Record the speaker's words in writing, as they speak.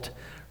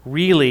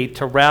really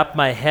to wrap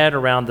my head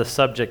around the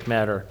subject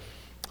matter.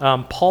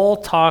 Paul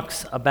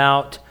talks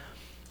about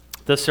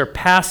the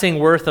surpassing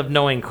worth of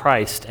knowing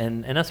Christ,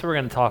 and that's what we're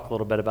going to talk a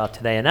little bit about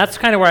today. And that's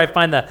kind of where I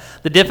find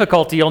the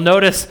difficulty. You'll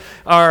notice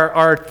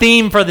our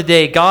theme for the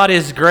day, God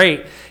is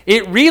great.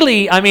 It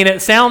really,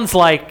 it sounds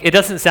like, it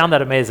doesn't sound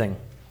that amazing.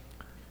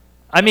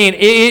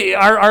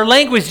 Our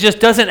language just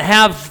doesn't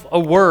have a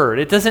word.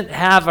 It doesn't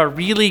have a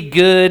really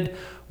good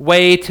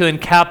way to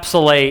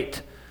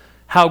encapsulate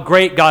how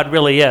great God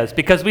really is.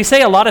 Because we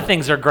say a lot of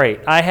things are great.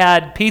 I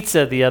had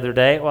pizza the other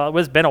day. Well,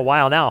 it's been a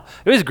while now.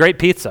 It was great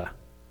pizza.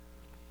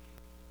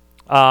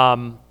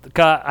 I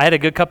had a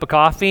good cup of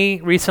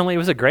coffee recently. It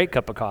was a great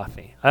cup of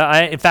coffee.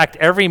 In fact,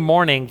 every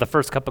morning, the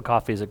first cup of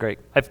coffee is a great...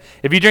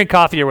 If you drink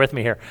coffee, you're with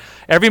me here.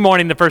 Every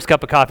morning, the first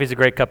cup of coffee is a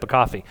great cup of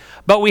coffee.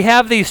 But we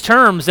have these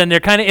terms, and they're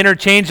kind of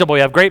interchangeable.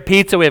 We have great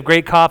pizza, we have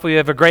great coffee, we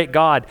have a great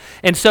God.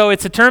 And so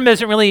it's a term that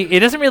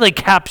doesn't really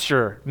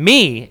capture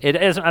me. I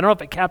don't know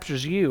if it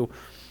captures you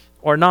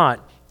or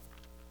not.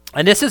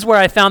 And this is where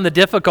I found the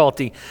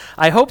difficulty.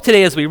 I hope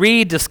today as we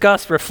read,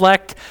 discuss,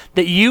 reflect,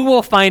 that you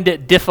will find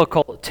it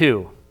difficult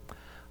too.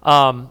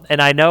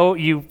 And I know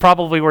you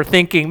probably were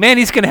thinking, man,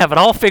 he's going to have it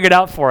all figured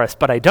out for us,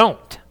 but I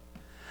don't.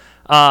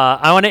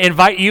 I want to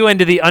invite you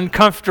into the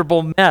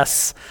uncomfortable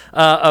mess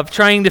of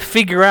trying to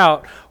figure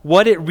out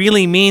what it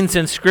really means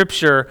in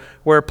Scripture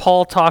where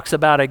Paul talks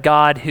about a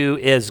God who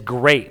is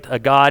great, a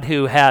God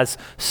who has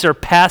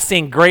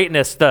surpassing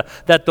greatness,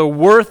 that the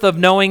worth of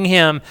knowing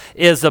him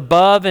is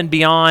above and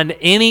beyond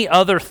any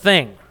other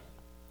thing.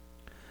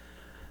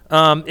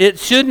 It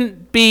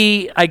shouldn't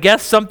be, I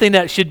guess, something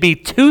that should be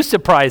too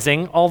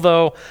surprising,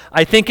 although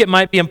I think it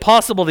might be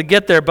impossible to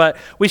get there, but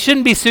we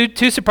shouldn't be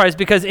too surprised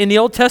because in the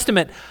Old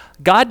Testament,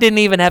 God didn't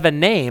even have a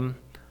name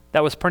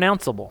that was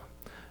pronounceable.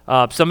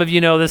 Some of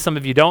you know this, some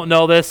of you don't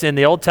know this. In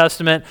the Old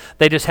Testament,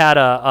 they just had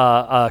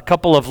a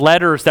couple of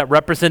letters that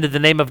represented the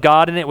name of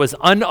God, and it was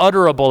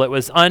unutterable, it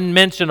was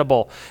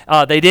unmentionable.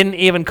 They didn't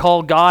even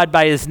call God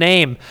by his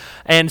name.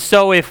 And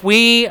so if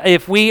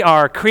we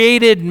are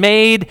created,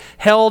 made,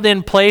 held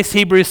in place,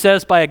 Hebrews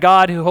says, by a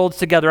God who holds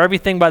together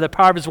everything by the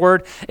power of his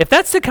word, if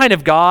that's the kind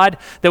of God,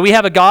 that we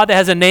have a God that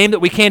has a name that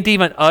we can't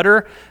even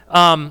utter,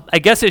 I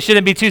guess it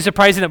shouldn't be too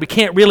surprising that we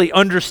can't really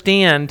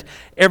understand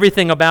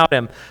everything about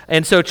him.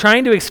 And so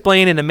trying to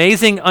explain an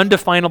amazing,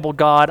 undefinable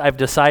God, I've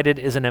decided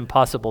is an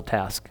impossible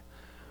task.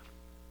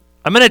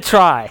 I'm going to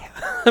try.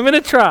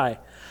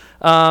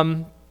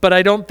 But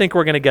I don't think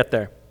we're going to get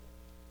there.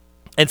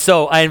 And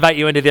so I invite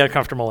you into the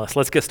uncomfortableness.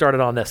 Let's get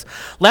started on this.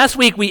 Last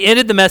week we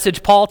ended the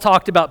message. Paul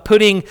talked about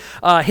putting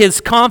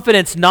his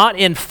confidence not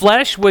in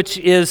flesh, which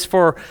is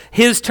for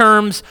his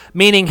terms,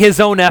 meaning his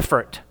own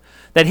effort.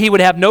 That he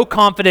would have no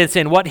confidence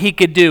in what he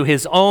could do,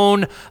 his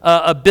own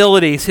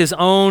abilities, his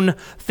own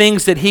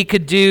things that he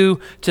could do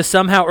to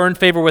somehow earn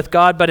favor with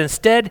God. But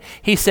instead,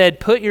 he said,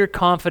 put your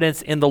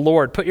confidence in the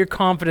Lord. Put your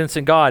confidence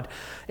in God.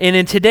 And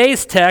in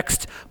today's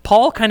text,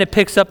 Paul kind of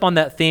picks up on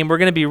that theme. We're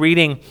going to be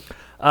reading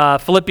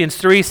Philippians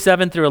 3,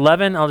 7 through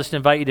 11. I'll just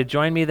invite you to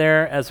join me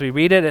there as we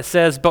read it. It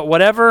says, but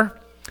whatever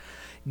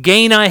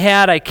gain I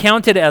had, I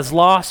counted as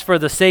loss for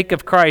the sake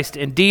of Christ.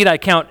 Indeed, I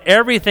count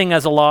everything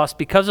as a loss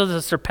because of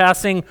the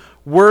surpassing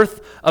worth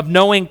of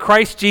knowing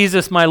Christ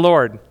Jesus my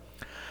Lord.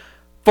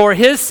 For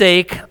his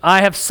sake,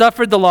 I have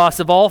suffered the loss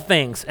of all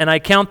things, and I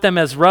count them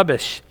as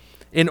rubbish,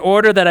 in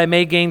order that I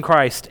may gain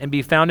Christ and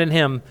be found in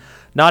him,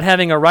 not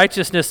having a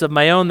righteousness of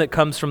my own that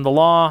comes from the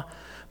law,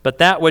 but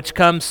that which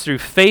comes through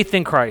faith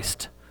in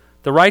Christ,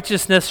 the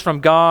righteousness from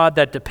God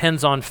that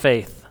depends on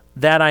faith,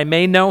 that I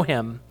may know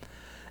him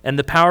and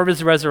the power of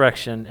his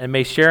resurrection, and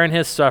may share in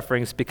his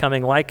sufferings,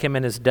 becoming like him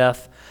in his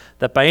death,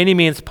 that by any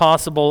means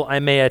possible I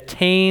may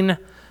attain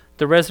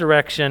the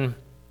resurrection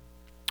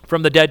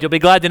from the dead. You'll be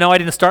glad to know I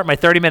didn't start my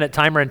 30-minute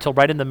timer until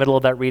right in the middle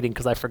of that reading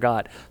because I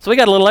forgot. So we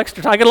got a little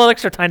extra time. I got a little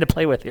extra time to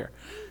play with here.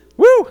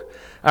 Woo!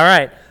 All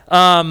right.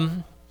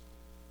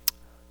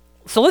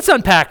 So let's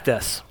unpack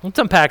this. Let's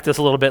unpack this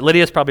a little bit.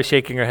 Lydia's probably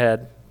shaking her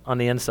head on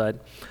the inside.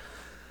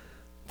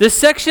 This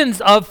section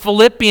of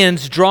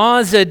Philippians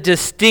draws a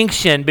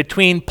distinction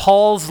between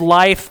Paul's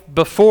life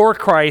before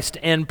Christ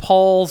and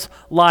Paul's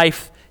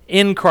life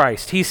in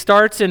Christ. He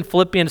starts in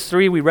Philippians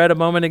 3, we read a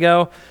moment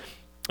ago,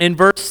 in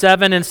verse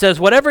 7, and says,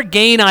 whatever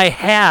gain I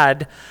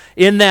had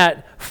in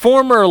that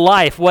former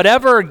life,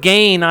 whatever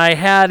gain I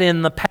had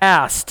in the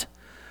past,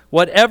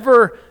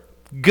 whatever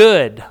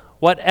good,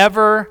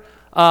 whatever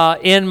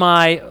in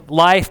my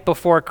life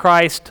before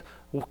Christ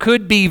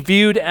could be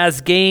viewed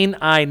as gain,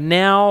 I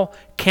now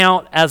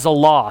count as a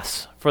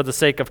loss for the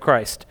sake of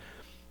Christ.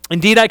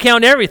 Indeed, I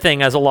count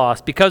everything as a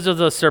loss because of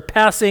the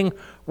surpassing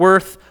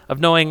worth of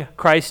knowing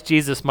Christ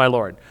Jesus my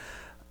Lord.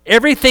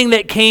 Everything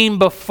that came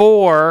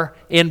before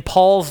in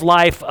Paul's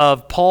life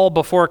of Paul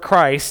before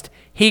Christ,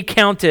 he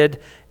counted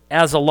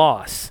as a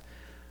loss.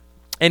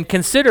 And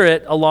consider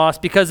it a loss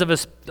because of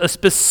a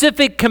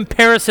specific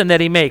comparison that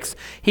he makes.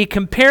 He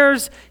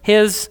compares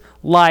his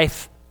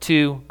life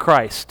to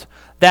Christ.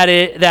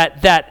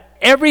 That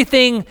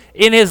everything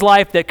in his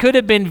life that could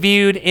have been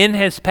viewed in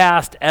his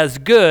past as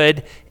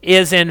good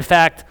is in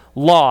fact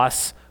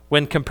loss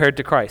when compared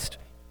to Christ.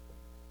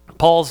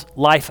 Paul's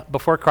life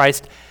before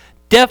Christ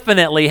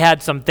definitely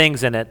had some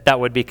things in it that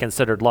would be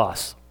considered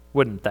loss,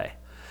 wouldn't they?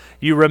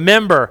 You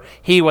remember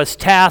he was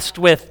tasked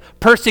with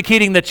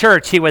persecuting the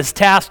church. He was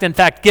tasked, in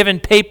fact, given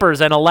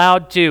papers and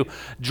allowed to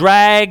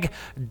drag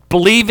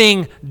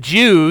believing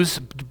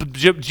Jews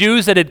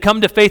that had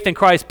come to faith in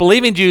Christ,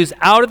 believing Jews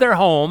out of their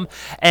home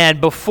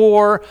and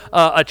before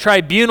a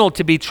tribunal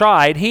to be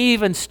tried. He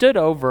even stood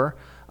over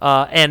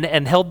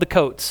and held the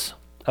coats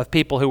of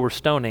people who were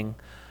stoning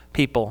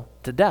people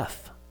to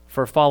death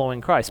for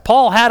following Christ.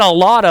 Paul had a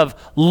lot of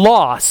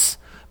loss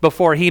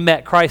before he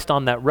met Christ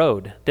on that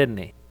road, didn't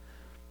he?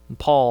 And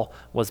Paul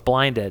was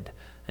blinded,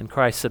 and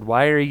Christ said,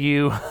 why are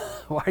you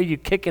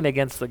kicking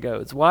against the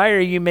goads? Why are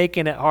you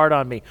making it hard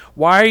on me?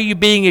 Why are you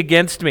being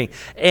against me?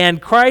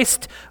 And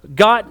Christ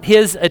got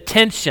his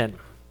attention.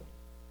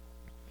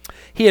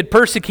 He had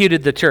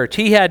persecuted the church.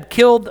 He had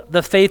killed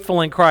the faithful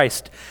in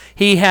Christ.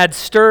 He had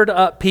stirred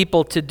up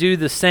people to do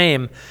the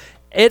same.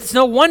 It's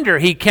no wonder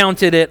he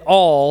counted it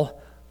all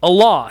a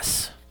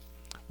loss.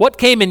 What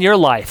came in your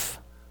life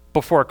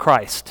before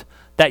Christ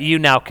that you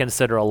now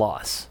consider a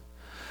loss?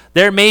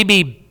 There may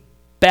be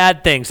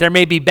bad things. There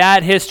may be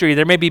bad history.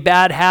 There may be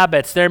bad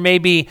habits. There may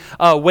be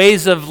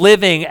ways of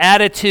living,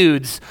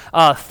 attitudes,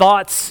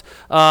 thoughts,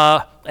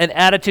 and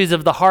attitudes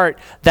of the heart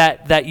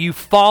that you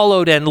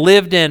followed and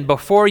lived in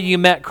before you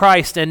met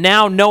Christ. And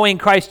now knowing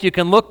Christ, you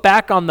can look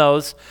back on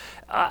those.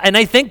 And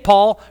I think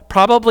Paul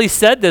probably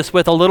said this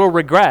with a little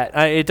regret.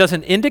 It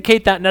doesn't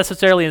indicate that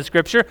necessarily in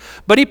Scripture,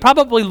 but he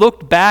probably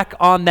looked back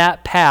on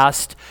that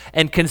past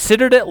and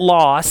considered it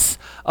loss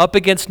up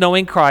against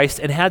knowing Christ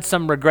and had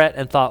some regret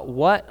and thought,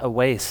 what a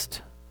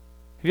waste.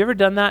 Have you ever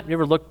done that? You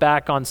ever looked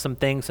back on some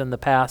things in the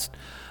past?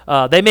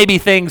 They may be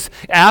things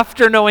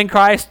after knowing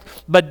Christ,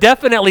 but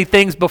definitely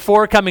things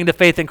before coming to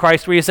faith in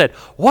Christ where you said,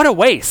 what a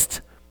waste.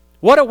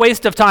 What a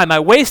waste of time. I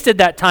wasted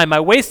that time. I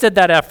wasted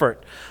that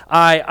effort.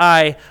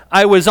 I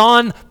was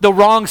on the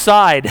wrong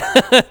side,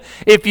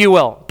 if you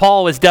will.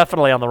 Paul was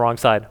definitely on the wrong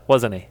side,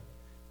 wasn't he?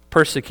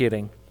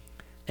 Persecuting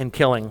and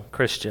killing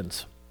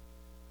Christians.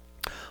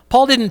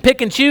 Paul didn't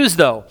pick and choose,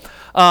 though.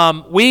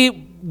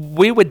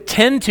 We would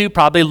tend to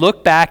probably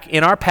look back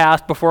in our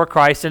past before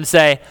Christ and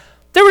say,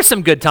 there were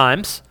some good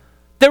times.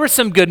 There were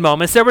some good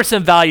moments. There were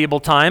some valuable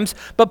times.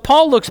 But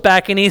Paul looks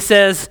back and he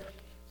says,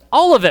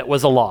 all of it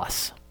was a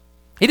loss.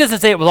 He doesn't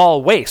say it was all a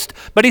waste,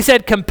 but he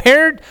said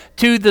compared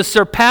to the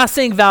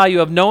surpassing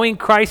value of knowing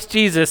Christ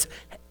Jesus,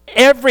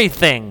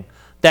 everything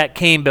that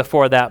came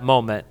before that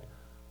moment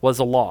was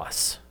a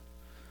loss.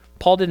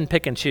 Paul didn't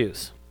pick and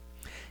choose.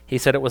 He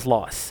said it was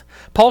loss.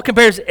 Paul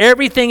compares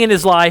everything in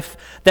his life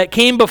that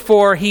came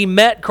before he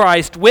met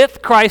Christ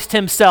with Christ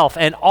himself,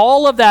 and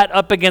all of that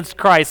up against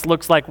Christ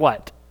looks like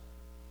what?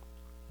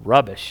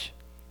 Rubbish.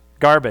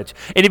 Garbage.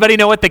 Anybody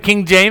know what the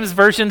King James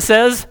Version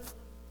says?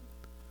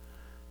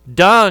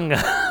 Dung.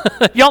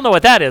 Y'all know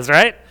what that is,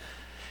 right?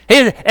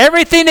 Hey,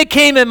 everything that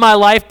came in my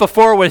life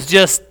before was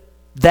just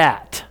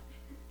that.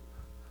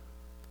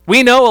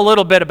 We know a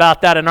little bit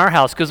about that in our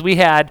house because we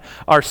had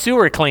our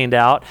sewer cleaned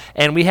out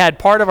and we had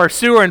part of our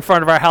sewer in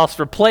front of our house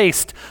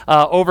replaced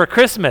over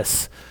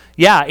Christmas.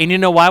 Yeah, and you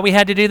know why we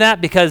had to do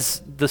that?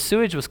 Because the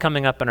sewage was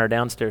coming up in our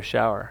downstairs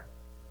shower.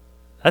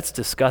 That's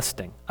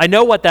disgusting. I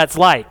know what that's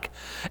like.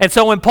 And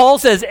so when Paul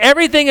says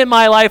everything in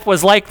my life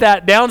was like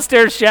that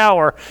downstairs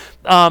shower,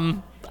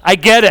 I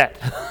get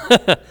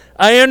it.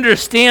 I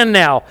understand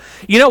now.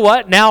 You know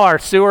what? Now our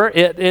sewer,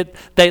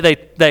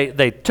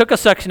 they took a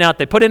suction out,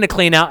 they put in a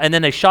clean out, and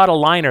then they shot a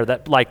liner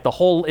that like the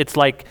whole, it's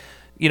like,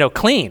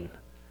 clean.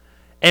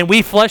 And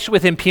we flush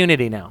with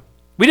impunity now.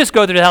 We just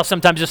go through the house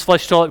sometimes, just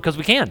flush the toilet because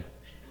we can.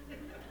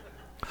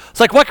 It's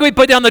like, what can we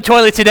put down the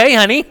toilet today,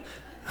 honey?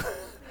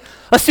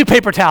 Let's do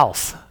paper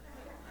towels.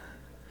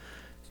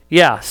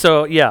 Yeah,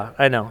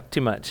 I know,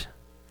 too much.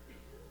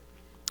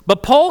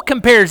 But Paul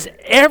compares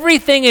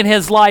everything in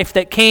his life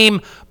that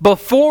came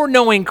before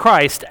knowing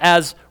Christ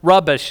as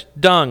rubbish,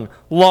 dung,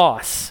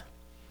 loss.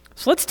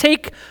 So let's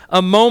take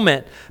a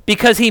moment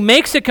because he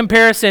makes a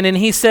comparison and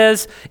he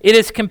says it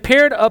is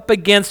compared up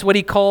against what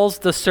he calls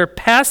the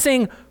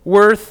surpassing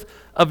worth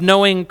of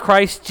knowing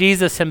Christ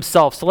Jesus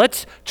himself. So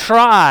let's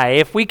try,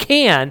 if we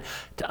can,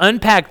 to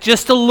unpack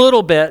just a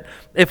little bit,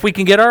 if we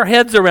can get our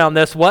heads around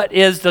this, what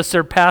is the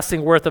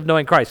surpassing worth of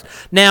knowing Christ?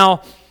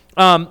 Now,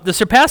 the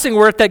surpassing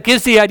worth, that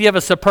gives the idea of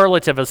a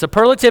superlative. A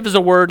superlative is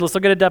a word, let's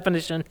look at a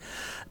definition,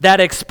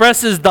 that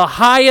expresses the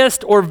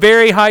highest or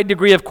very high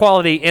degree of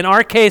quality. In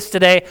our case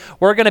today,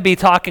 we're going to be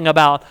talking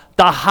about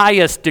the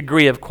highest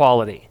degree of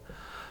quality.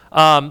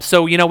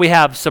 So we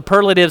have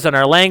superlatives in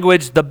our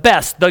language, the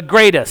best, the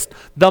greatest,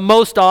 the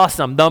most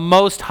awesome, the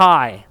most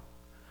high.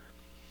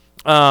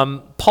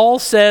 Paul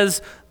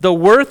says the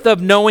worth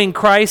of knowing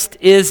Christ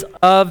is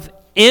of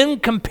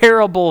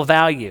incomparable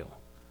value.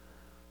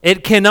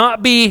 It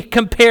cannot be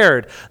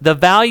compared. The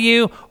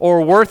value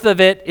or worth of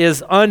it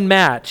is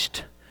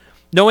unmatched.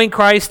 Knowing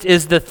Christ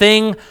is the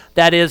thing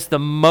that is the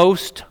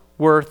most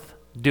worth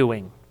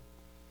doing.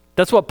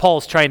 That's what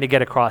Paul's trying to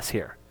get across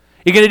here.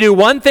 You're going to do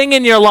one thing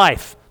in your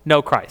life,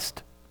 know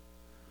Christ.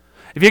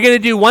 If you're going to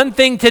do one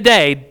thing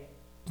today,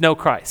 know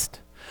Christ.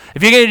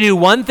 If you're going to do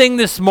one thing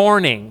this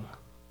morning,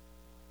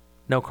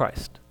 know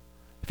Christ.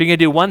 If you're going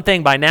to do one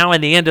thing by now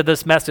and the end of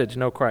this message,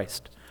 know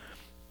Christ.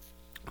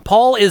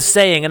 Paul is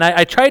saying, and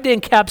I tried to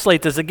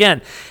encapsulate this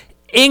again,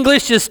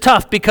 English is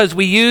tough because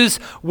we use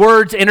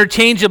words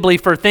interchangeably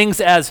for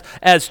things as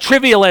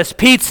trivial as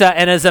pizza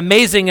and as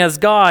amazing as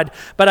God.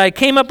 But I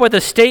came up with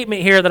a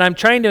statement here that I'm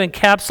trying to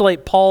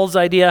encapsulate Paul's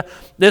idea.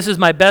 This is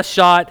my best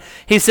shot.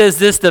 He says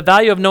this: the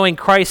value of knowing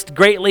Christ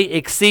greatly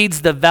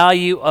exceeds the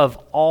value of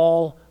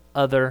all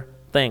other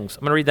things.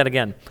 I'm going to read that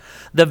again.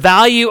 The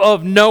value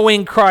of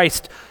knowing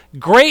Christ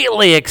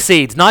greatly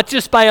exceeds, not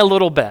just by a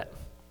little bit.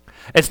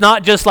 It's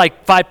not just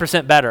like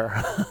 5%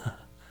 better.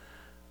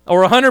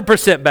 Or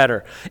 100%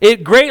 better.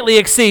 It greatly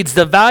exceeds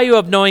the value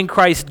of knowing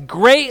Christ,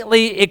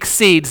 greatly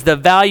exceeds the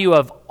value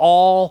of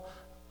all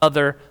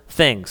other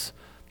things.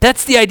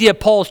 That's the idea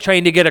Paul's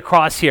trying to get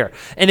across here.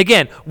 And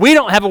again, we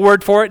don't have a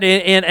word for it,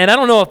 and I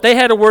don't know if they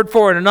had a word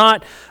for it or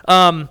not,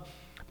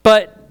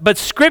 but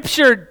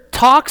Scripture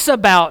talks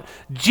about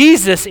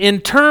Jesus in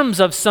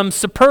terms of some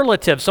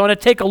superlatives. So I want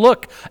to take a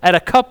look at a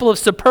couple of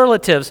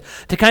superlatives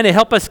to kind of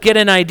help us get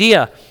an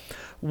idea.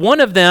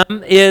 One of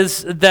them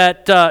is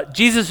that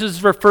Jesus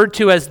is referred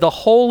to as the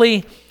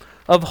Holy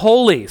of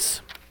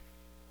Holies.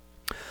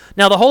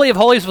 Now, the Holy of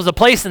Holies was a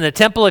place in the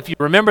temple. If you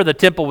remember, the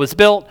temple was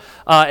built.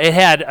 It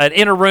had an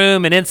inner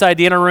room, and inside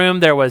the inner room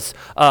there was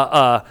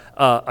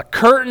a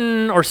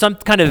curtain or some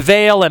kind of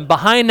veil, and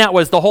behind that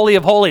was the Holy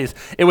of Holies.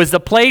 It was the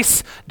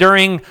place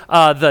during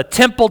the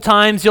temple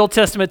times, the Old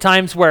Testament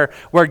times, where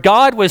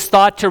God was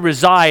thought to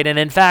reside. And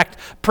in fact,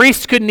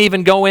 priests couldn't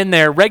even go in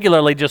there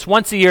regularly. Just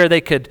once a year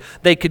they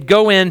could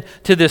go in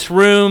to this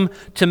room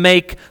to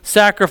make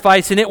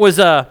sacrifice, and it was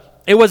a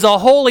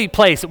holy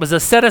place. It was a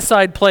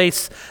set-aside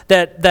place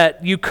that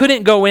you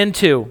couldn't go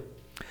into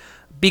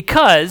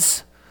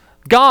because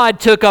God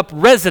took up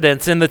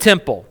residence in the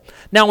temple.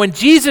 Now, when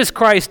Jesus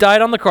Christ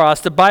died on the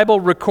cross, the Bible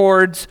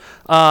records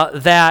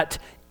that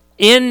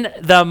in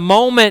the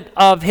moment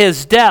of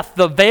his death,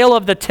 the veil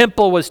of the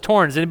temple was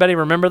torn. Does anybody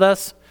remember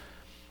this?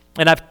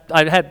 And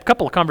I've had a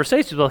couple of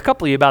conversations with a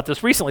couple of you about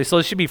this recently, so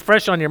it should be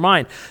fresh on your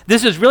mind.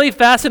 This is really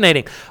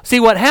fascinating. See,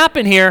 what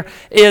happened here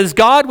is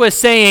God was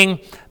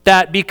saying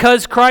that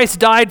because Christ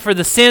died for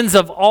the sins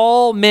of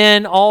all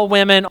men, all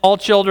women, all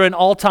children,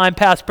 all time,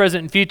 past,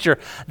 present, and future,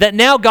 that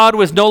now God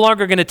was no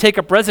longer going to take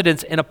up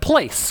residence in a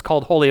place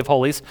called Holy of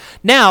Holies.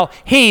 Now,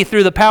 he,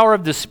 through the power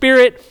of the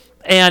Spirit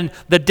and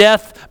the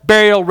death,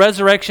 burial,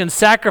 resurrection,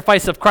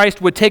 sacrifice of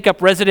Christ, would take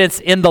up residence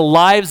in the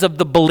lives of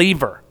the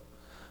believer.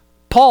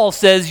 Paul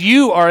says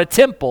you are a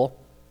temple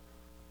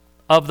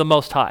of the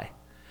Most High.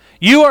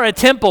 You are a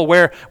temple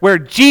where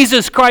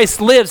Jesus Christ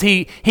lives.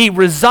 He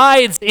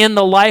resides in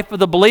the life of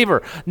the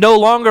believer. No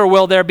longer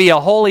will there be a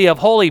holy of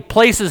holy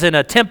places in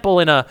a temple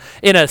in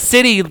a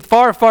city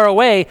far, far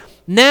away.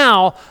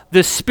 Now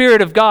the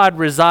Spirit of God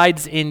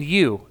resides in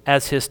you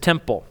as his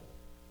temple.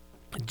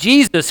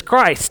 Jesus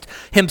Christ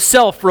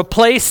himself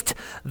replaced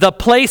the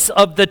place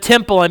of the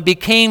temple and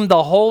became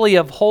the Holy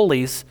of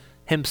Holies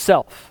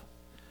himself.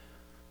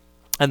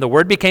 And the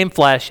Word became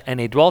flesh, and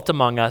he dwelt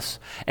among us,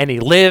 and he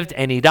lived,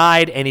 and he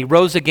died, and he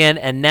rose again,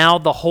 and now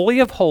the Holy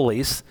of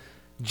Holies,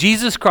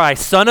 Jesus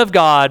Christ, Son of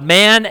God,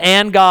 man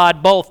and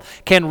God,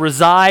 both can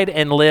reside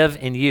and live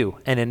in you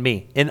and in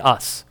me, in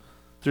us,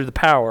 through the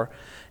power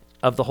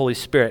of the Holy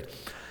Spirit.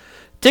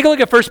 Take a look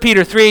at 1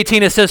 Peter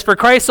 3:18. It says, "For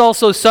Christ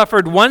also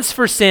suffered once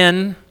for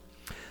sin,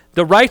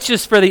 the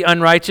righteous for the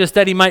unrighteous,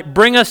 that he might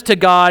bring us to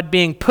God,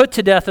 being put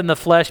to death in the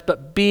flesh,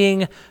 but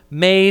being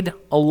made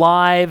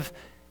alive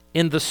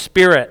in the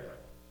Spirit."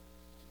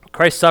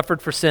 Christ suffered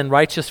for sin,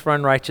 righteous for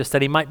unrighteous,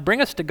 that he might bring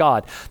us to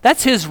God.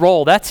 That's his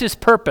role. That's his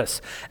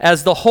purpose.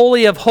 As the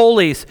Holy of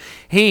Holies,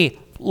 he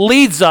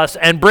leads us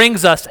and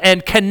brings us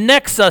and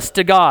connects us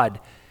to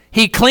God.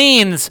 He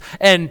cleans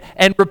and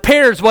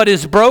repairs what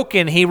is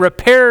broken. He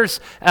repairs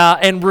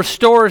and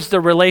restores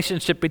the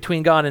relationship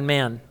between God and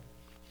man.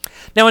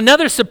 Now,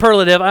 another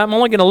superlative, I'm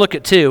only going to look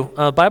at two.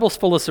 Bible's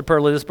full of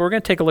superlatives, but we're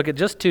going to take a look at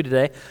just two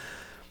today.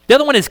 The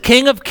other one is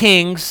King of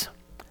Kings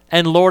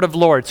and Lord of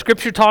Lords.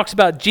 Scripture talks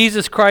about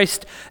Jesus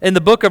Christ in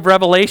the book of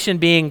Revelation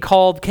being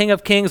called King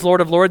of Kings,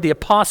 Lord of Lords. The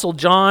Apostle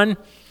John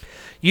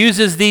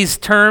uses these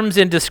terms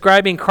in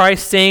describing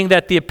Christ, saying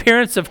that the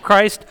appearance of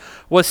Christ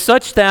was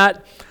such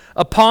that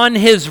upon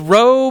his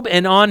robe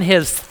and on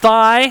his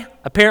thigh,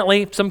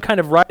 apparently some kind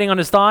of writing on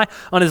his thigh,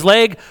 on his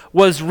leg,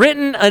 was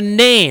written a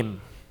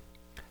name,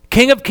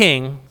 King of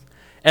Kings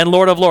and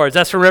Lord of Lords.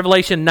 That's from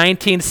Revelation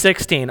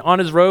 19:16. On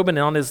his robe and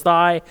on his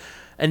thigh,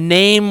 a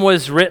name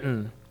was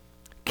written,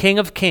 King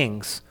of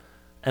Kings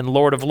and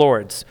Lord of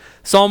Lords.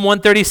 Psalm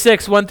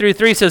 136,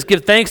 1-3 says,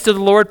 "Give thanks to the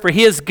Lord, for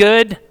he is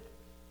good.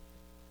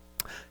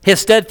 His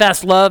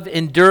steadfast love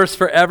endures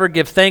forever.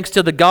 Give thanks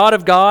to the God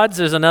of gods."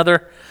 There's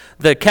another,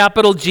 the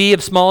capital G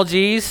of small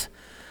g's.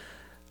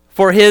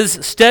 For his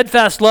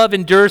steadfast love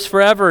endures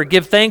forever.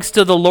 Give thanks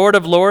to the Lord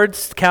of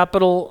Lords,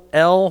 capital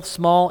L,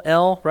 small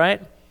l,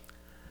 right?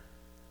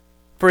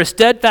 For his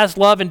steadfast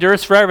love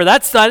endures forever.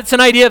 That's an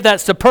idea of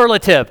that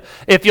superlative.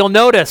 If you'll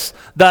notice,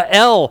 the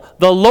L,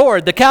 the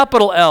Lord, the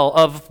capital L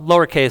of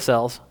lowercase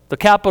l's, the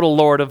capital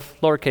Lord of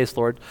lowercase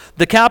lord,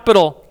 the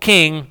capital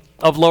King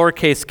of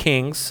lowercase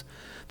kings,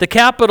 the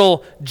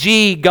capital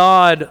G,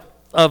 God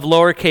of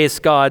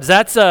lowercase gods.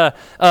 That's a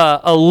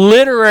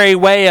literary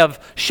way of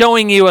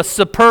showing you a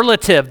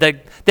superlative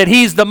that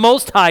he's the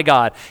Most High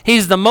God.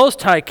 He's the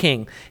Most High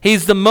King.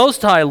 He's the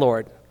Most High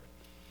Lord.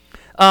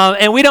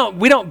 And we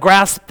don't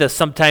grasp this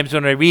sometimes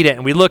when we read it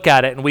and we look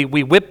at it and we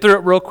whip through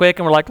it real quick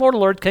and we're like, Lord of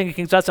Lords, King of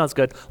Kings, that sounds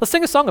good. Let's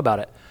sing a song about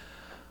it.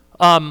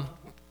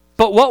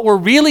 But what we're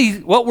really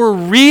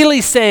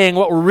saying,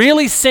 what we're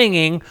really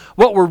singing,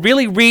 what we're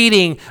really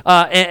reading,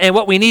 and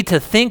what we need to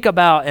think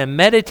about and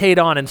meditate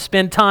on and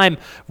spend time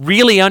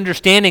really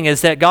understanding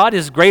is that God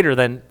is greater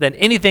than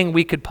anything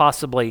we could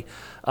possibly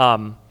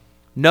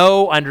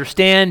know,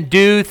 understand,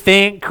 do,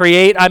 think,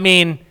 create. I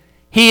mean,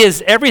 he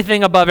is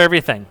everything above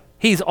everything.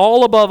 He's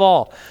all above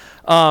all.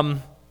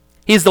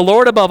 He's the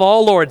Lord above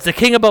all lords, the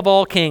King above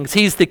all kings.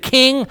 He's the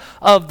King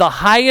of the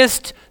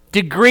highest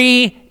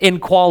degree in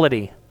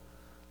quality,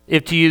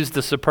 if to use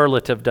the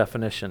superlative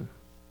definition.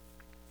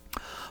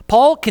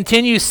 Paul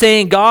continues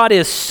saying God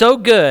is so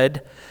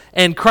good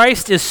and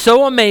Christ is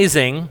so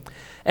amazing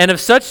and of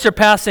such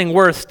surpassing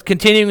worth.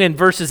 Continuing in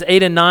verses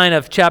 8 and 9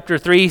 of chapter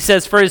 3, he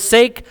says, for his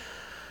sake,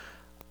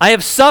 I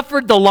have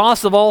suffered the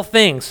loss of all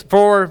things.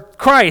 For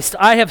Christ,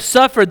 I have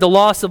suffered the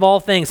loss of all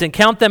things and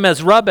count them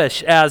as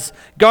rubbish, as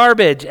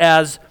garbage,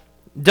 as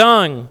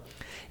dung,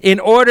 in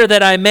order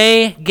that I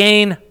may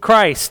gain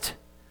Christ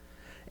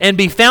and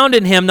be found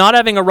in him, not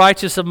having a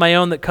righteousness of my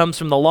own that comes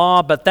from the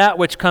law, but that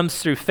which comes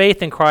through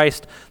faith in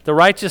Christ, the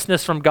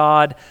righteousness from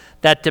God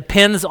that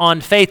depends on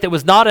faith. It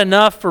was not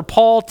enough for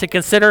Paul to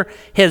consider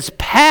his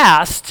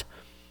past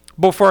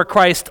before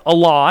Christ a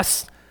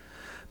loss,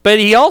 but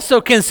he also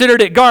considered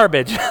it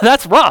garbage.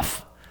 That's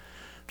rough.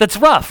 That's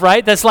rough,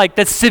 right? That's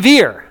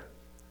severe.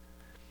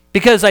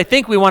 Because I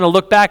think we want to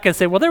look back and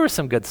say, well, there were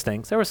some good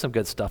things. There was some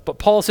good stuff. But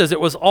Paul says it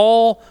was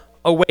all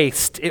a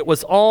waste. It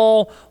was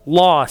all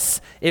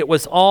loss. It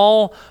was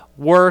all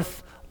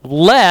worth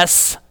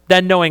less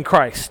than knowing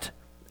Christ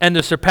and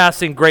the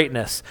surpassing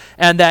greatness.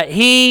 And that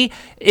he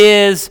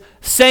is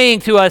saying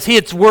to us,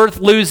 it's worth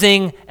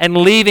losing and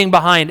leaving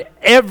behind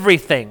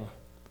everything,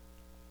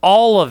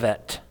 all of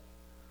it,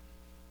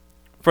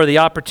 for the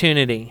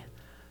opportunity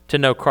to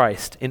know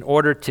Christ in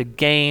order to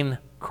gain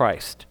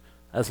Christ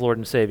as Lord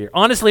and Savior.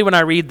 Honestly, when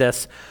I read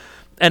this,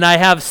 and I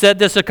have said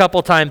this a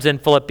couple times in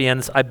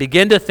Philippians, I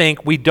begin to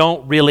think we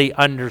don't really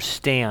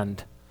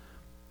understand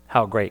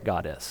how great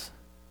God is.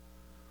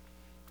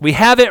 We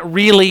haven't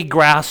really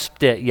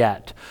grasped it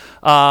yet.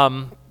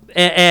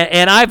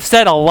 And I've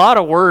said a lot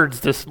of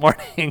words this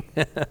morning.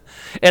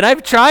 And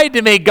I've tried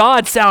to make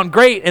God sound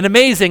great and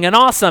amazing and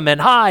awesome and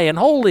high and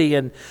holy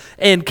and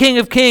King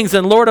of Kings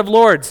and Lord of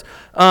Lords.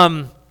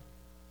 But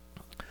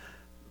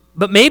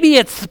maybe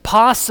it's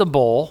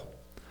possible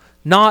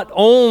not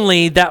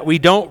only that we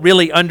don't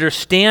really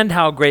understand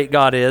how great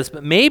God is,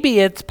 but maybe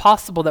it's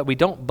possible that we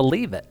don't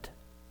believe it.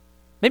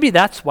 Maybe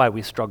that's why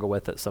we struggle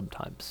with it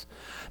sometimes.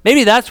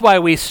 Maybe that's why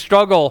we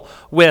struggle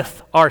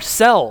with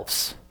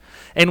ourselves.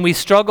 And we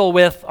struggle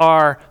with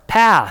our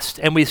past,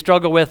 and we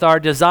struggle with our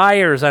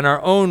desires and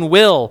our own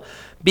will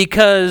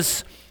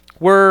because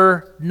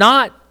we're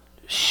not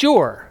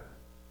sure.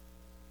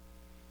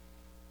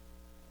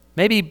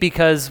 Maybe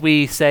because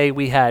we say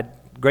we had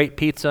great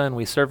pizza and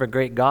we serve a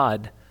great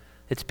God,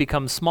 it's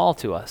become small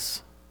to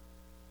us.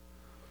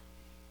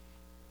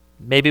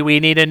 Maybe we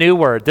need a new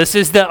word. This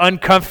is the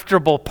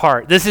uncomfortable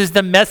part. This is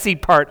the messy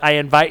part I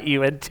invite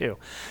you into.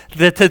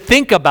 To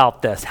think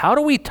about this. How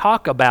do we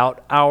talk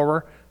about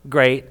our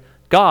great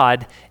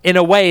God in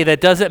a way that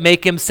doesn't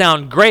make him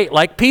sound great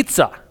like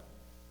pizza,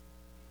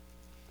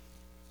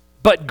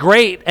 but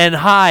great and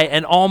high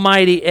and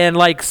almighty and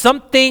like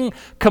something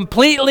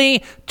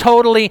completely,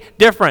 totally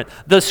different?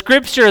 The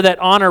scripture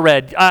that Anna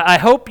read, I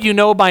hope you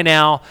know by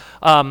now,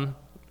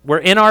 we're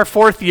in our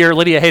fourth year.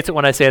 Lydia hates it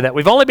when I say that.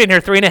 We've only been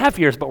here 3.5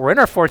 years, but we're in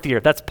our fourth year.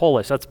 That's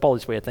Polish. That's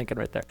Polish way of thinking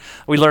right there.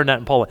 We learned that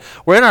in Poland.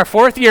 We're in our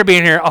fourth year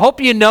being here. I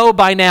hope you know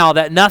by now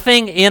that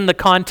nothing in the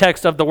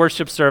context of the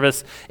worship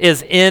service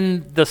is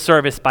in the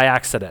service by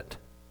accident.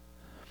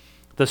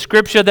 The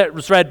scripture that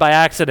was read by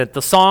accident.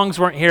 The songs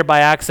weren't here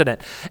by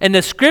accident. And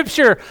the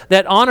scripture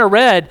that Anna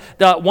read,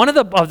 there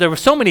were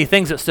so many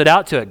things that stood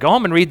out to it. Go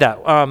home and read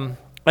that.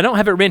 I don't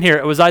have it written here.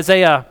 It was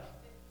Isaiah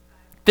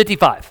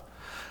 55.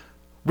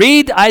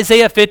 Read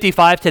Isaiah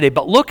 55 today,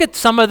 but look at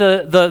some of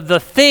the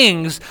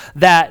things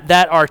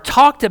that are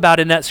talked about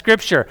in that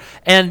scripture.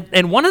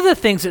 And one of the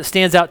things that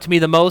stands out to me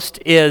the most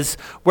is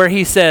where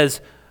he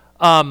says,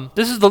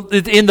 this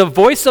is in the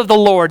voice of the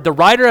Lord, the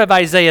writer of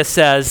Isaiah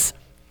says,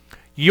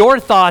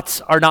 your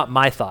thoughts are not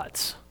my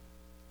thoughts.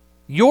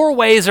 Your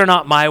ways are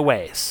not my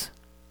ways.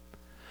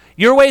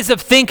 Your ways of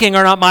thinking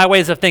are not my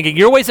ways of thinking.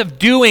 Your ways of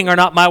doing are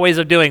not my ways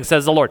of doing,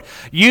 says the Lord.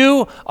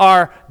 You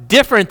are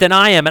different than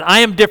I am, and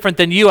I am different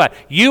than you are.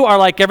 You are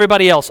like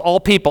everybody else,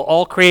 all people,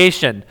 all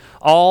creation,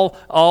 all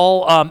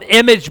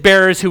image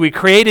bearers who we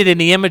created in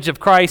the image of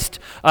Christ,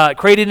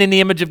 created in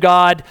the image of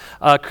God,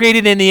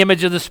 created in the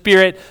image of the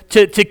Spirit,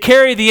 to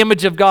carry the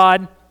image of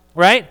God,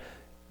 right?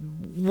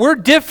 We're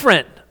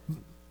different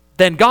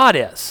than God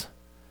is.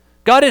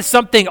 God is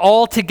something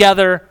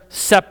altogether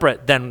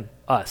separate than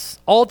us,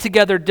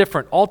 altogether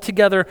different,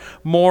 altogether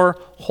more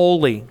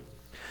holy.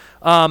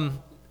 And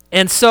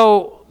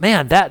so,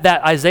 man, that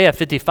Isaiah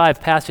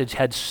 55 passage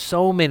had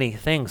so many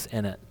things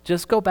in it.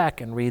 Just go back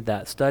and read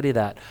that, study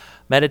that,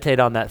 meditate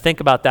on that,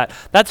 think about that.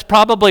 That's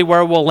probably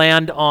where we'll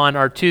land on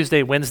our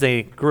Tuesday,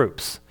 Wednesday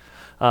groups.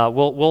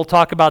 We'll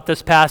talk about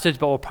this passage,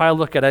 but we'll probably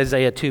look at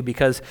Isaiah 2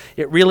 because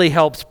it really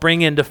helps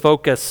bring into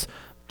focus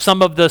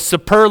some of the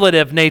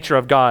superlative nature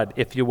of God,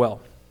 if you will.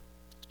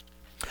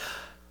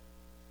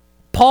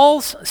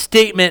 Paul's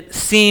statement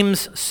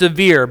seems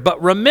severe,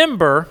 but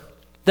remember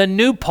the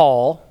new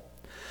Paul,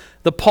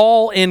 the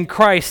Paul in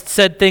Christ,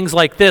 said things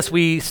like this.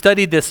 We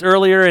studied this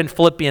earlier in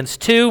Philippians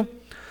 2,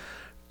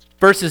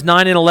 verses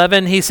 9 and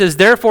 11. He says,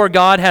 therefore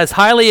God has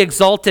highly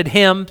exalted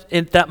him,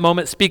 in that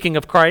moment speaking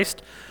of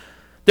Christ.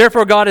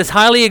 Therefore God has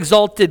highly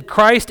exalted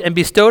Christ and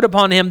bestowed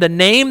upon him the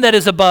name that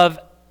is above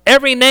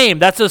every name.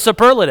 That's a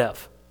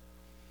superlative.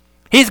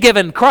 He's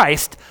given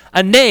Christ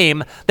a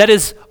name that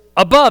is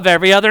above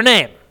every other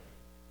name.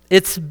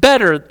 It's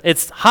better,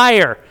 it's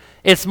higher,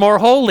 it's more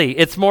holy,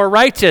 it's more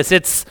righteous,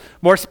 it's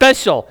more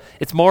special,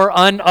 it's more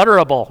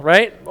unutterable,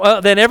 right?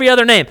 Than every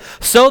other name.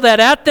 So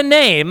that at the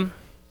name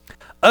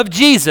of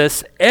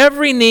Jesus,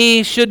 every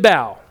knee should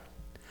bow.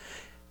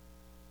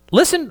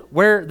 Listen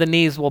where the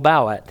knees will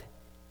bow at.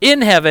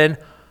 In heaven,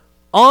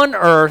 on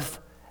earth,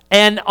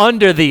 and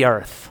under the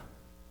earth.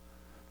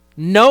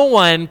 No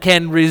one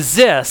can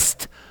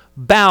resist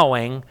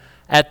bowing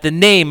at the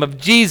name of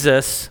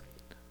Jesus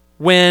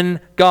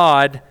when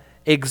God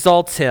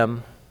exalts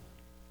him.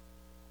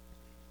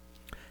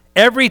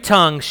 Every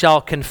tongue shall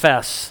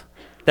confess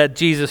that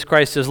Jesus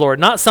Christ is Lord.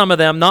 Not some of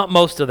them, not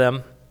most of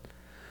them.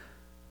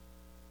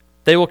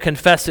 They will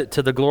confess it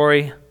to the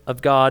glory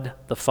of God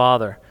the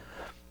Father.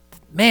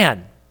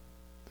 Man,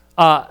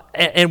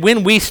 and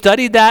when we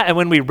studied that and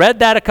when we read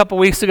that a couple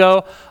weeks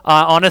ago,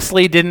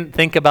 honestly didn't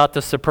think about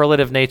the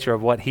superlative nature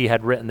of what he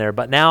had written there.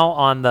 But now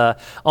on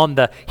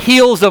the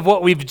heels of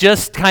what we've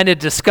just kind of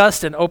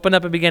discussed and opened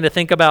up and began to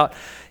think about,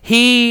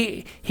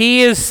 he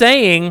is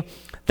saying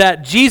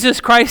that Jesus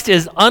Christ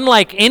is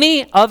unlike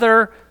any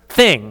other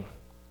thing.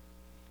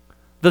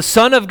 The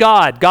Son of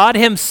God, God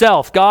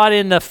himself, God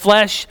in the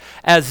flesh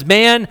as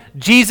man,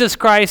 Jesus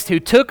Christ, who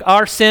took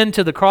our sin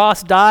to the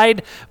cross,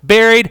 died,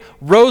 buried,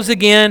 rose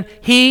again.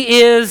 He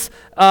is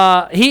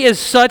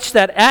such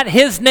that at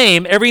his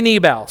name every knee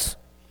bows,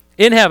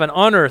 in heaven,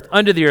 on earth,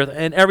 under the earth,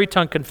 and every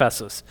tongue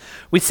confesses.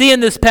 We see in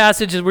this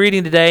passage as we're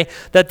reading today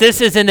that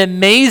this is an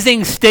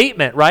amazing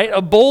statement, right? A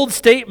bold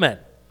statement.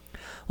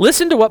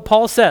 Listen to what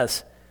Paul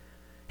says.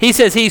 He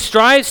says he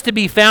strives to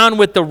be found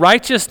with the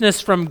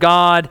righteousness from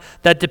God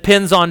that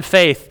depends on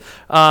faith.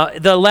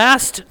 The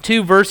last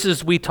two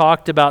verses we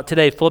talked about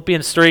today,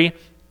 Philippians 3,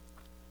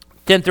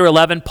 10 through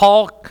 11,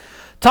 Paul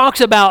talks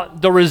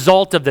about the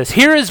result of this.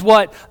 Here's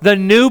how the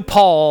new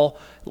Paul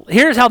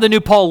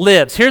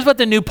lives. Here's what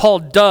the new Paul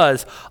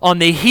does on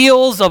the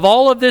heels of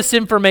all of this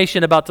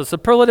information about the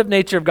superlative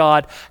nature of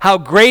God, how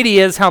great he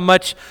is, how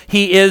much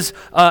he is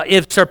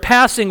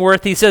surpassing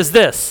worth. He says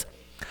this,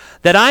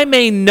 that I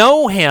may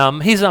know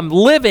him, I'm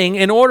living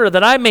in order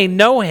that I may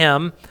know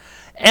him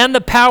and the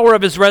power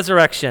of his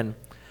resurrection,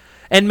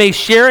 and may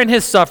share in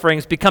his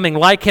sufferings, becoming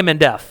like him in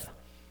death,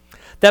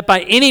 that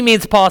by any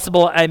means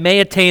possible I may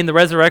attain the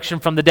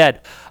resurrection from the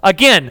dead.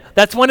 Again,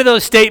 that's one of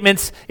those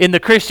statements in the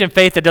Christian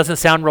faith that doesn't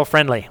sound real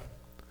friendly.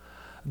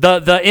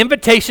 The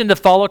invitation to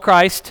follow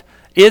Christ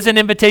is an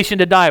invitation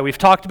to die. We've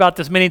talked about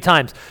this many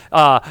times.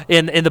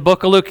 In the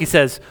book of Luke, he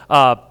says,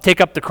 take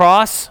up the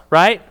cross,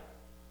 right?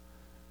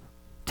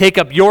 Take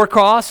up your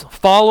cross,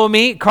 follow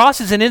me.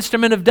 Cross is an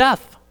instrument of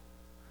death.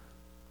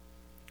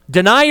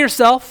 Deny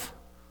yourself,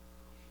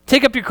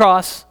 take up your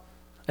cross,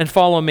 and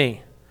follow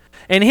me.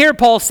 And here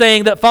Paul's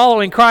saying that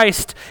following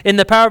Christ in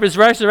the power of his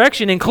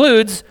resurrection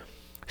includes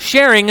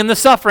sharing in the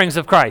sufferings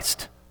of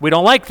Christ. We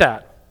don't like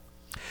that.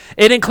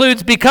 It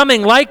includes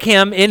becoming like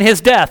him in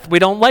his death. We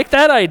don't like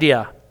that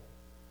idea.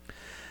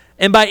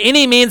 And by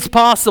any means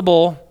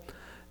possible,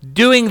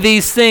 doing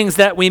these things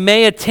that we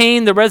may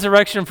attain the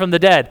resurrection from the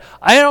dead.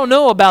 I don't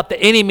know about the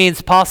any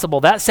means possible.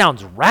 That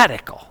sounds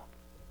radical.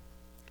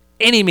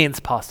 Any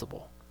means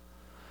possible.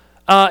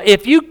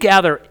 If you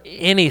gather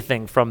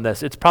anything from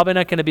this, it's probably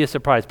not going to be a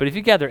surprise, but if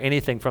you gather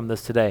anything from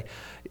this today,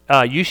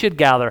 you should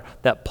gather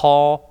that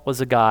Paul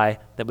was a guy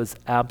that was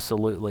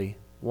absolutely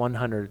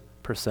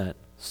 100%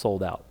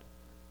 sold out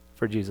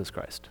for Jesus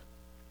Christ.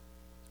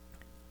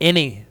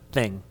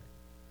 Anything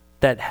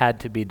that had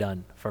to be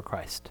done for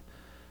Christ,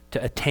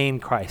 to attain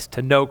Christ,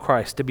 to know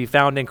Christ, to be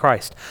found in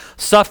Christ.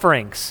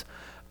 Sufferings,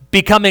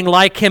 becoming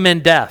like him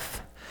in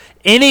death.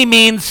 Any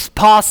means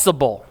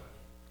possible.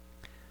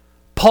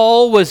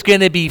 Paul was going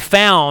to be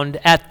found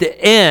at the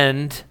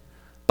end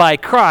by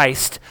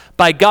Christ,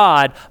 by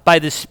God, by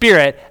the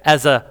Spirit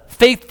as a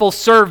faithful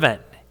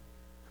servant.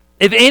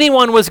 If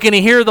anyone was going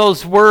to hear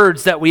those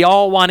words that we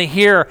all want to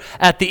hear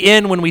at the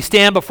end when we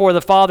stand before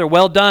the Father,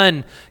 well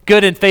done,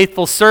 good and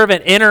faithful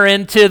servant, enter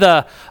into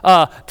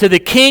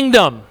the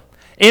kingdom,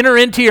 enter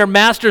into your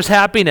master's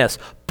happiness.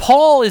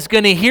 Paul is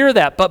going to hear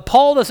that, but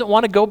Paul doesn't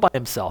want to go by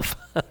himself.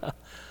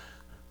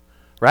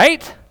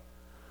 Right?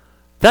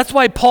 That's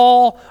why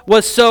Paul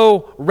was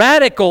so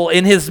radical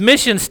in his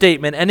mission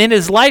statement and in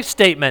his life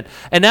statement.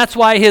 And that's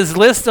why his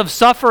list of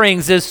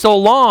sufferings is so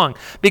long,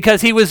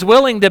 because he was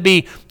willing to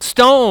be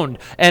stoned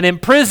and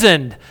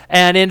imprisoned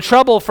and in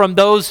trouble from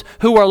those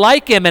who were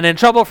like him and in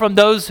trouble from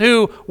those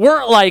who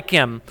weren't like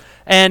him,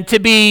 and to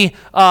be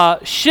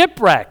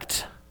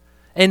shipwrecked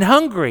and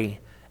hungry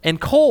and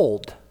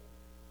cold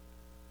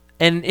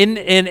and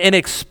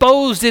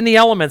exposed in the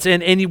elements.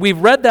 And we've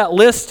read that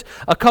list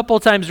a couple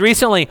times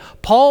recently.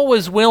 Paul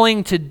was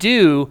willing to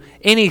do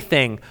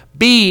anything,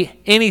 be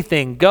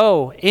anything,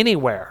 go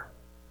anywhere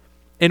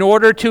in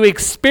order to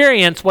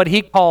experience what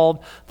he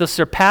called the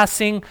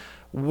surpassing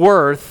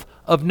worth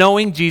of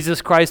knowing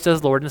Jesus Christ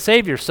as Lord and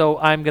Savior. So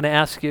I'm going to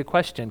ask you a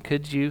question.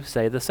 Could you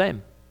say the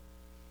same?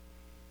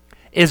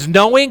 Is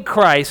knowing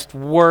Christ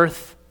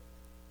worth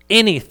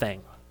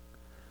anything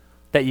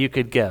that you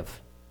could give?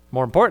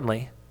 More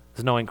importantly,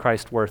 is knowing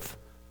Christ worth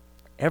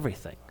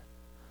everything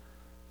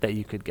that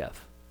you could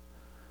give?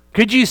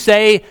 Could you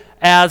say,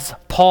 as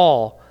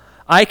Paul,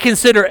 I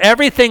consider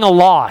everything a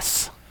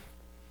loss?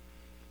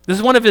 This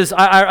is one of his,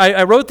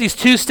 I wrote these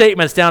two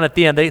statements down at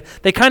the end.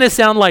 They kind of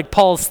sound like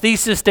Paul's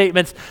thesis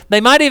statements.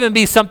 They might even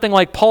be something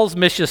like Paul's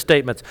mission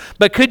statements.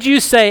 But could you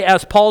say,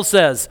 as Paul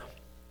says,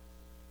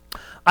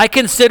 I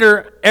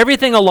consider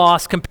everything a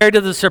loss compared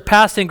to the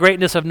surpassing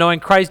greatness of knowing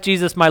Christ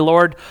Jesus my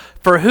Lord,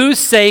 for whose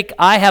sake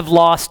I have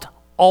lost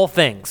all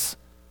things?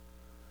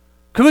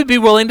 Could we be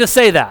willing to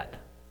say that?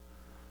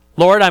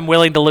 Lord, I'm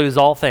willing to lose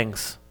all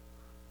things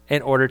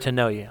in order to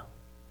know you,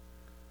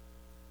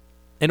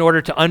 in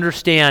order to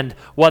understand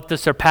what the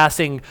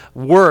surpassing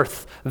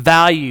worth,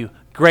 value,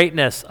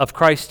 greatness of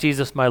Christ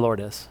Jesus my Lord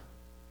is.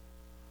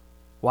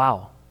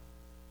 Wow.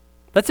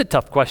 That's a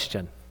tough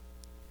question.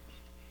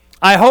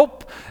 I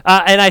hope,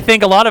 and I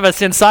think a lot of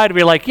us inside,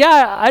 we're like,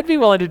 yeah, I'd be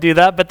willing to do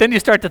that. But then you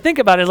start to think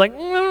about it, it's like,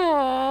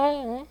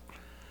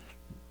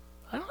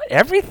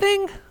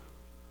 everything?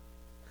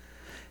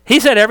 He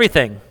said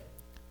everything.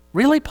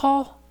 Really,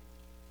 Paul?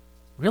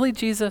 Really,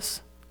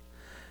 Jesus?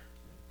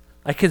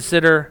 I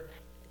consider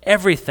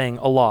everything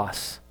a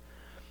loss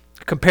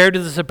compared to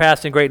the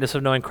surpassing greatness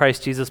of knowing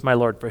Christ Jesus my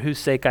Lord, for whose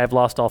sake I have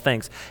lost all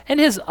things. And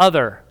his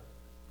other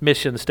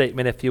mission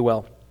statement, if you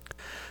will.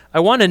 I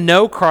want to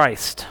know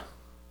Christ.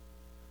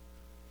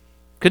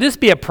 Could this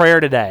be a prayer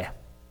today?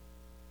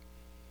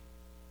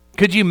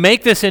 Could you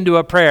make this into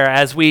a prayer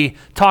as we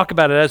talk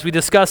about it, as we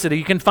discuss it?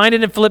 You can find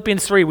it in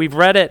Philippians 3. We've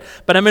read it,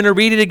 but I'm going to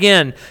read it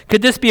again.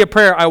 Could this be a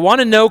prayer? I want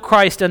to know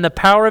Christ and the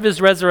power of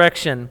his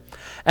resurrection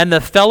and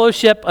the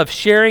fellowship of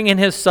sharing in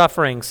his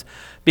sufferings,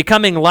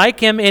 becoming like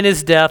him in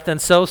his death,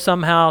 and so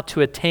somehow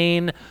to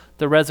attain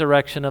the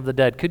resurrection of the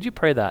dead. Could you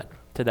pray that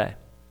today?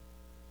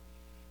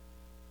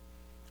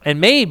 And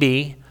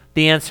maybe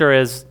the answer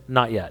is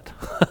not yet.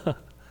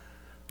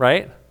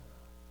 Right?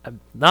 I'm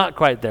not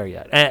quite there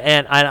yet.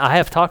 And I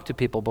have talked to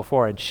people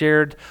before and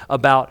shared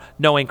about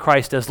knowing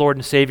Christ as Lord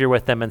and Savior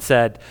with them and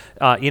said,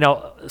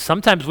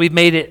 sometimes we've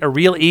made it a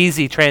real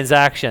easy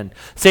transaction.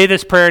 Say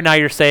this prayer, now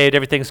you're saved,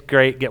 everything's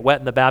great, get wet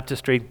in the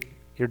baptistry,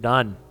 you're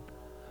done.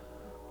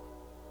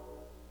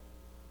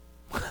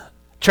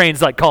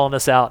 Train's like calling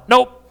us out.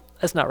 Nope,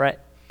 that's not right.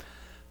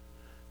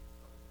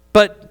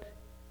 But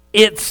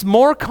it's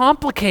more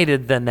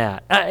complicated than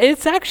that.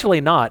 It's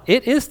actually not.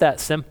 It is that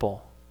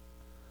simple.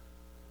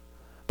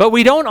 But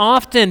we don't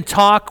often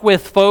talk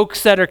with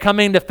folks that are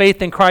coming to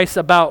faith in Christ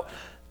about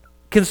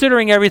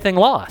considering everything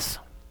loss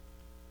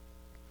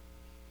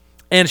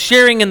and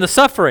sharing in the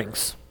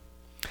sufferings,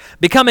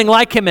 becoming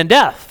like him in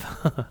death.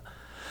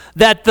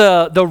 That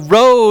the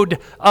road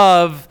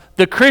of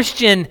the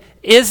Christian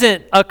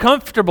isn't a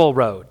comfortable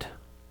road.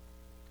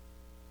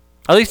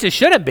 At least it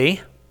shouldn't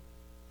be.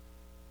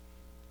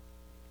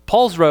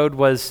 Paul's road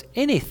was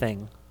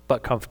anything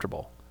but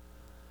comfortable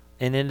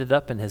and ended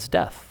up in his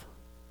death.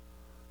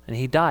 And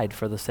he died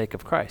for the sake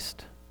of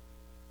Christ,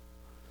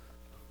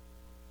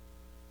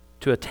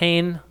 to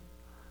attain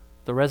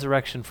the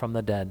resurrection from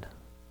the dead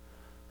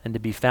and to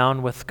be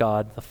found with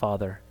God the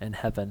Father in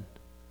heaven.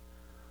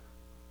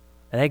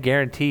 And I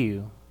guarantee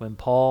you, when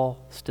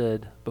Paul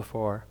stood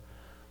before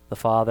the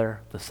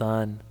Father, the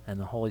Son, and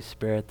the Holy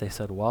Spirit, they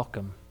said,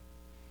 welcome.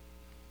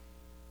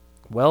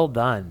 Well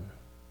done,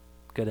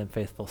 good and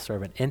faithful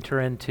servant. Enter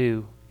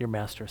into your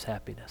master's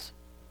happiness.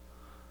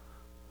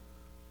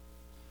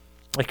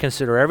 I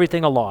consider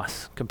everything a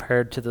loss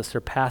compared to the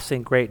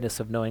surpassing greatness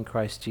of knowing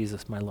Christ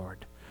Jesus my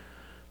Lord,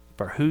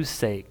 for whose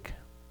sake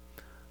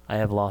I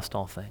have lost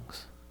all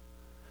things.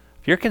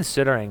 If you're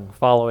considering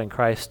following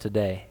Christ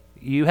today,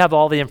 you have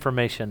all the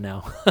information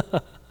now.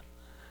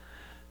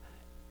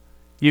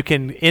 You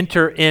can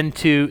enter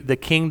into the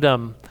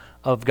kingdom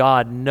of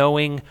God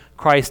knowing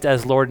Christ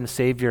as Lord and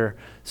Savior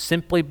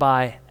simply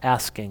by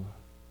asking.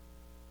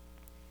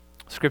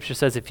 Scripture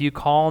says if you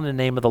call in the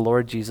name of the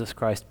Lord Jesus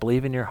Christ,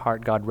 believe in your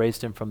heart God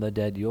raised him from the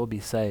dead, you will be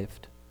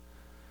saved.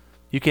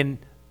 You can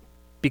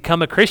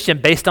become a Christian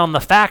based on the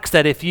facts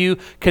that if you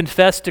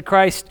confess to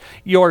Christ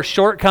your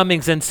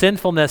shortcomings and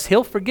sinfulness,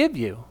 he'll forgive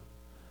you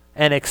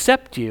and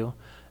accept you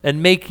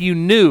and make you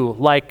new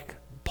like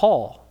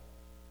Paul.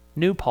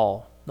 New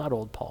Paul, not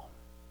old Paul.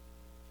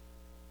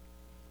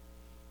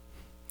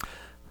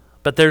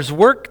 But there's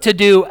work to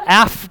do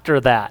after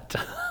that.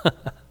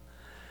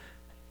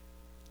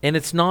 And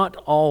it's not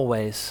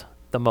always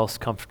the most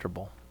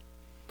comfortable.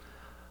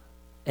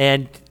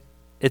 And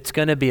it's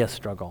going to be a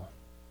struggle.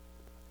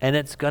 And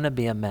it's going to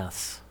be a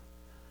mess.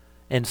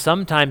 And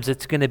sometimes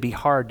it's going to be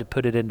hard to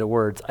put it into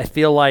words. I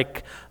feel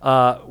like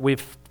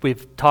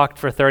we've talked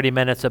for 30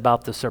 minutes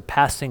about the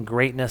surpassing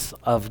greatness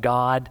of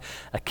God,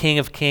 a King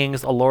of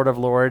Kings, a Lord of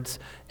Lords,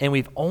 and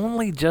we've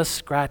only just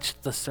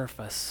scratched the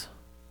surface.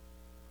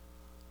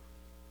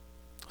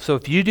 So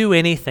if you do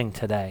anything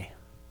today,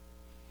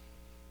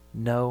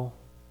 know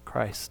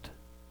Christ.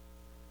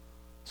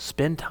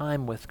 Spend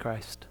time with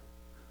Christ.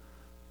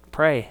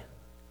 Pray.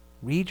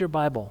 Read your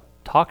Bible.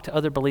 Talk to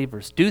other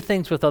believers. Do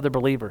things with other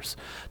believers.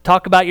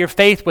 Talk about your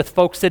faith with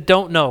folks that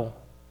don't know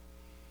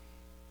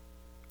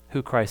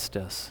who Christ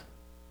is.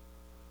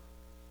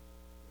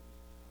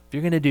 If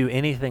you're going to do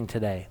anything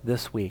today,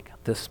 this week,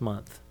 this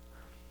month,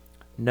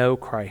 know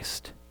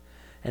Christ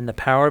and the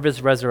power of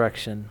his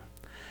resurrection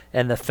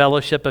and the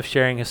fellowship of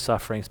sharing his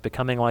sufferings,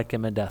 becoming like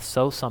him in death,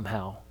 so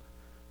somehow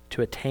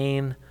to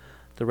attain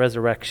the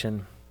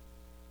resurrection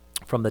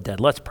from the dead.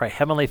 Let's pray.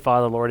 Heavenly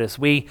Father, Lord, as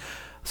we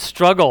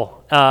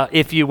struggle,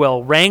 if you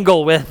will,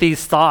 wrangle with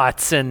these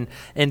thoughts and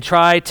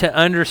try to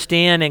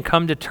understand and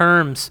come to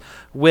terms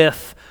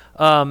with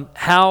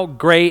how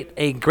great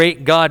a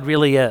great God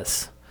really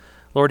is.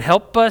 Lord,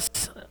 help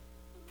us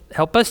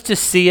to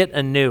see it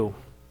anew.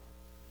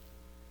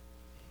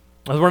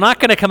 We're not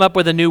going to come up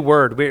with a new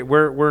word.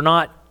 We're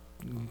not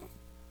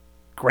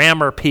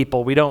grammar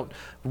people. We don't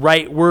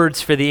write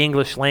words for the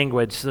English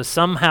language. So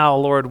somehow,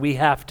 Lord, we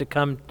have to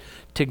come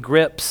to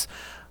grips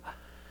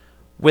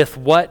with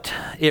what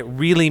it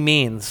really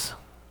means,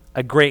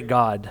 a great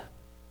God,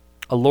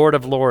 a Lord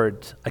of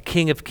Lords, a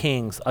King of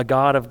Kings, a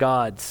God of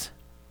gods.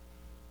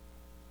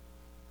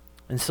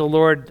 And so,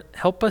 Lord,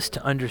 help us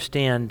to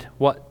understand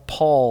what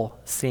Paul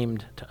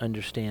seemed to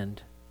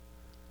understand.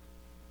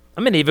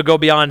 I'm going to even go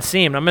beyond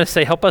seemed. I'm going to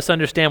say, help us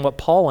understand what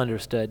Paul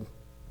understood.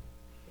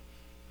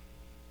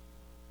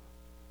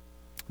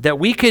 That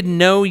we could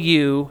know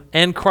you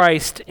and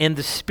Christ in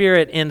the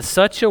Spirit in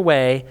such a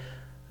way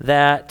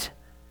that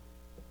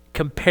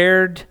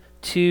compared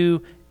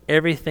to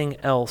everything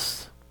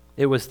else,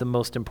 it was the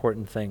most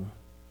important thing.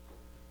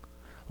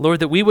 Lord,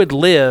 that we would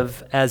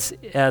live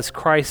as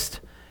Christ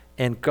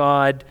and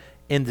God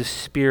in the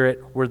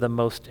Spirit were the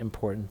most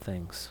important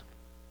things.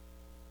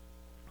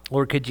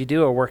 Lord, could you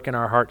do a work in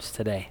our hearts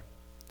today,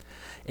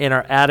 in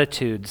our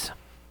attitudes,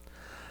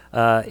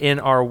 in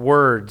our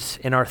words,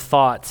 in our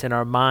thoughts, in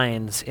our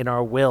minds, in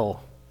our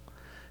will,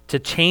 to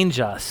change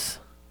us,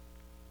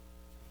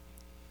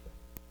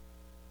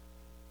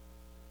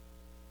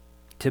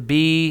 to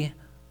be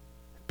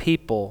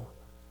people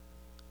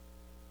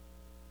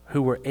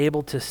who were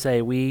able to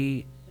say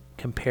we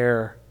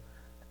compare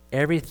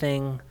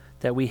everything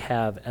that we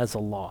have as a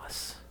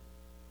loss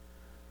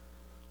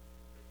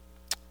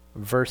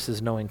versus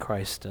knowing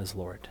Christ as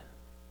Lord.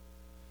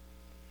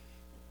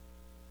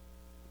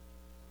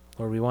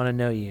 Lord, we want to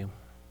know you.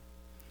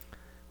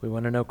 We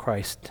want to know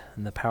Christ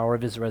and the power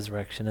of his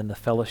resurrection and the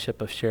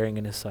fellowship of sharing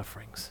in his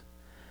sufferings.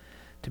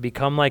 To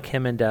become like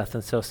him in death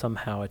and so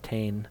somehow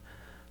attain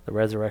the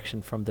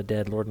resurrection from the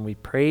dead, Lord. And we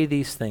pray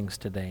these things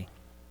today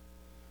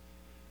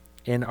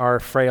in our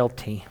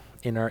frailty,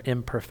 in our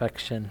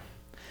imperfection,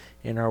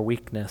 in our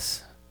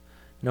weakness,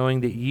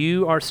 knowing that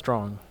you are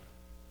strong,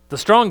 the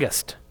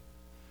strongest.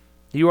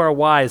 You are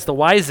wise, the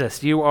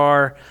wisest. You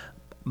are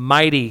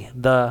mighty,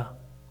 the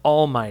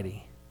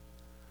almighty.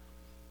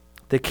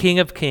 The King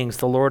of Kings,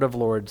 the Lord of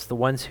Lords, the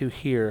one who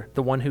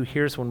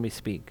hears when we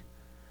speak,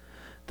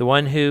 the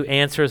one who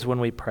answers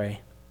when we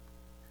pray,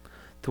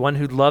 the one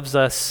who loves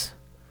us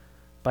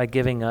by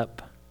giving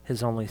up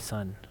his only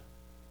Son.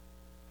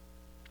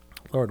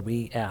 Lord,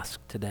 we ask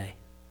today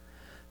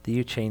that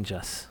you change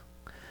us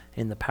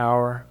in the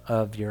power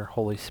of your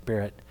Holy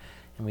Spirit.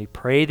 And we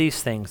pray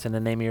these things in the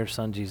name of your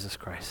Son, Jesus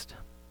Christ.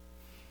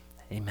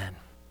 Amen.